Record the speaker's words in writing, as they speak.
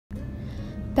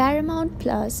Paramount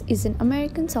Plus is an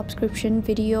American subscription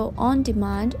video on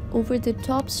demand over the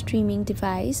top streaming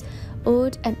device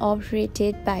owned and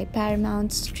operated by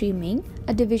Paramount Streaming,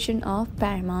 a division of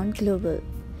Paramount Global.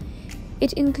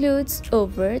 It includes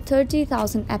over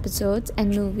 30,000 episodes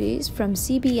and movies from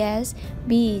CBS,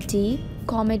 BET,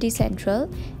 Comedy Central,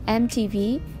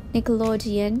 MTV,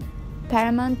 Nickelodeon,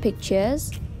 Paramount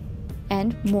Pictures,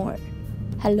 and more.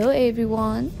 Hello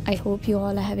everyone, I hope you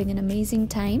all are having an amazing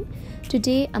time.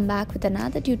 Today I'm back with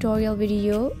another tutorial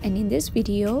video, and in this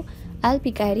video I'll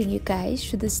be guiding you guys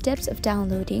through the steps of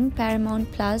downloading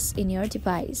Paramount Plus in your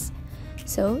device.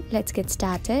 So let's get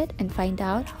started and find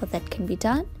out how that can be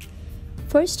done.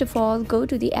 First of all, go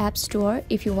to the App Store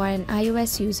if you are an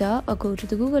iOS user, or go to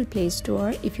the Google Play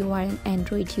Store if you are an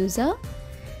Android user.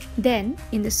 Then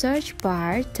in the search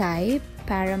bar type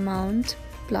Paramount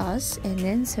Plus and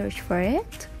then search for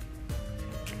it.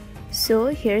 So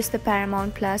here's the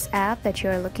Paramount Plus app that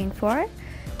you're looking for.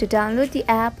 To download the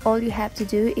app, all you have to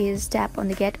do is tap on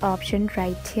the Get option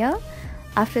right here.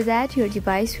 After that, your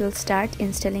device will start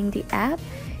installing the app.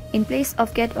 In place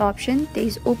of Get option, there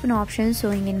is Open option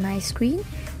showing in my screen.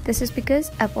 This is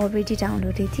because I've already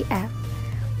downloaded the app.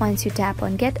 Once you tap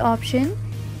on Get option,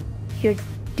 your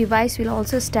device will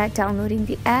also start downloading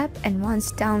the app, and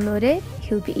once downloaded,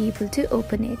 you'll be able to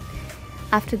open it.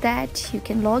 After that, you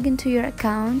can log into your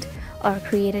account or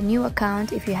create a new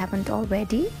account if you haven't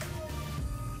already.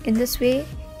 In this way,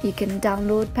 you can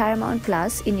download Paramount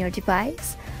Plus in your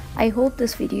device. I hope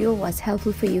this video was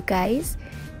helpful for you guys.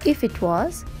 If it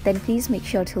was, then please make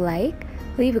sure to like,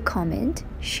 leave a comment,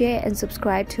 share and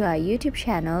subscribe to our YouTube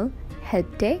channel,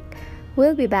 Help Tech.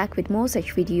 We'll be back with more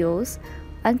such videos.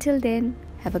 Until then,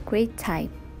 have a great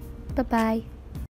time. Bye-bye.